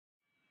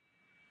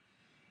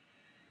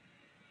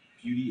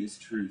Beauty is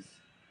truth.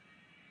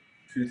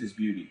 Truth is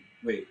beauty.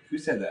 Wait, who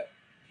said that?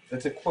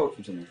 That's a quote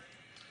from something.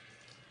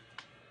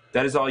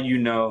 That is all you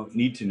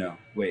need to know.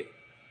 Wait.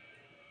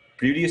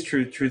 Beauty is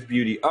truth, truth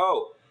beauty.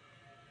 Oh!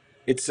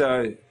 It's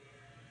a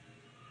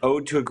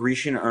Ode to a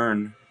Grecian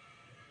Urn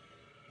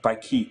by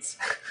Keats.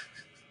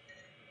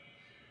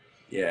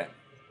 Yeah,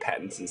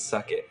 Pattinson,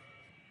 suck it.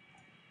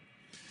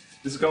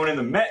 This is going in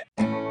the Met.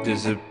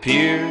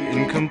 Disappear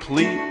in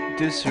complete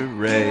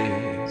disarray.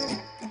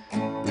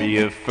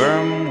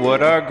 Reaffirm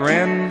what our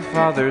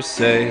grandfathers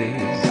say.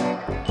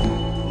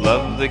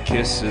 Love the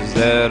kisses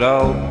that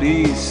I'll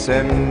be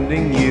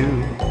sending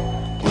you.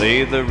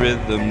 Play the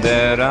rhythm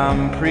that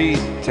I'm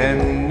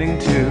pretending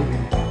to.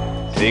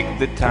 Take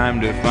the time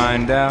to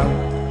find out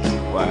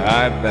why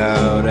I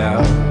bowed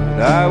out.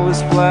 I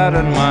was flat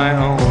on my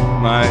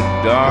own, my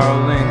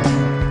darling.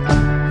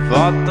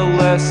 Fought the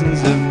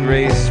lessons of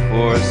grace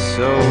for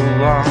so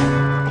long.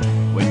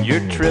 When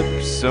your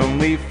trip's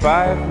only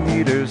 5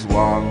 meters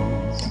long,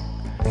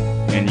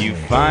 and you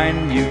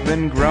find you've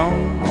been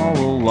grown all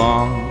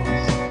along,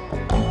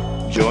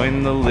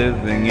 join the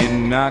living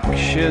in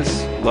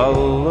noxious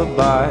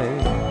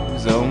lullabies.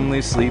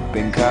 Only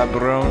sleeping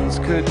cabrones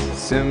could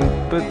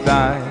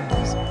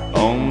sympathize.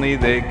 Only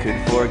they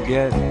could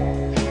forget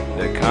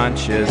their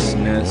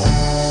consciousness.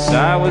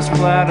 I was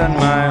flat on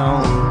my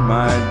own,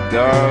 my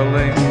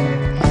darling.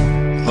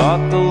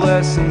 Fought the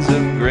lessons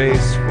of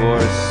grace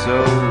for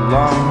so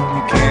long.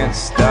 You can't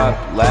stop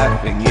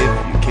laughing if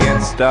you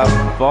can't stop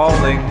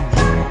falling.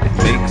 It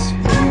makes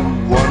you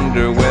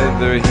wonder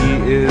whether he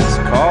is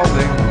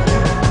calling.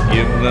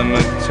 Give them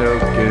a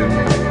token,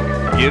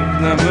 give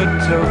them a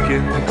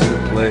token to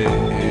play.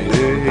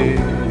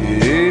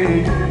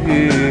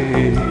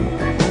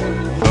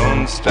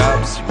 Phone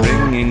stops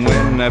ringing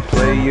when I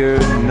play your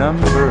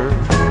number.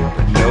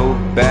 No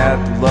bad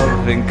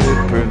loving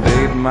could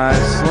pervade my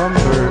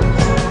slumber.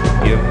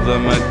 Give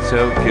them a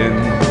token,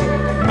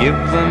 give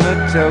them a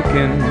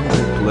token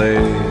to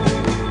play.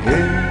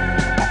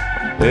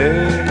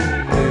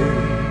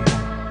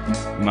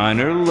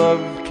 Minor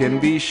love can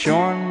be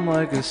shorn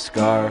like a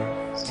scarf.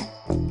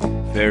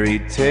 Fairy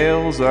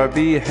tales are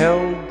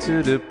beheld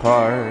to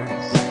depart.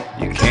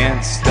 You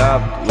can't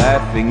stop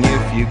laughing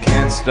if you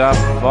can't stop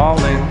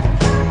falling.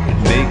 It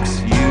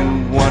makes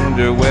you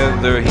wonder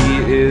whether he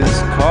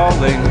is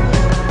calling.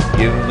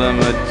 Give them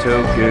a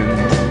token,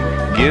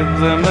 give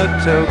them a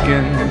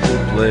token to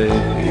play.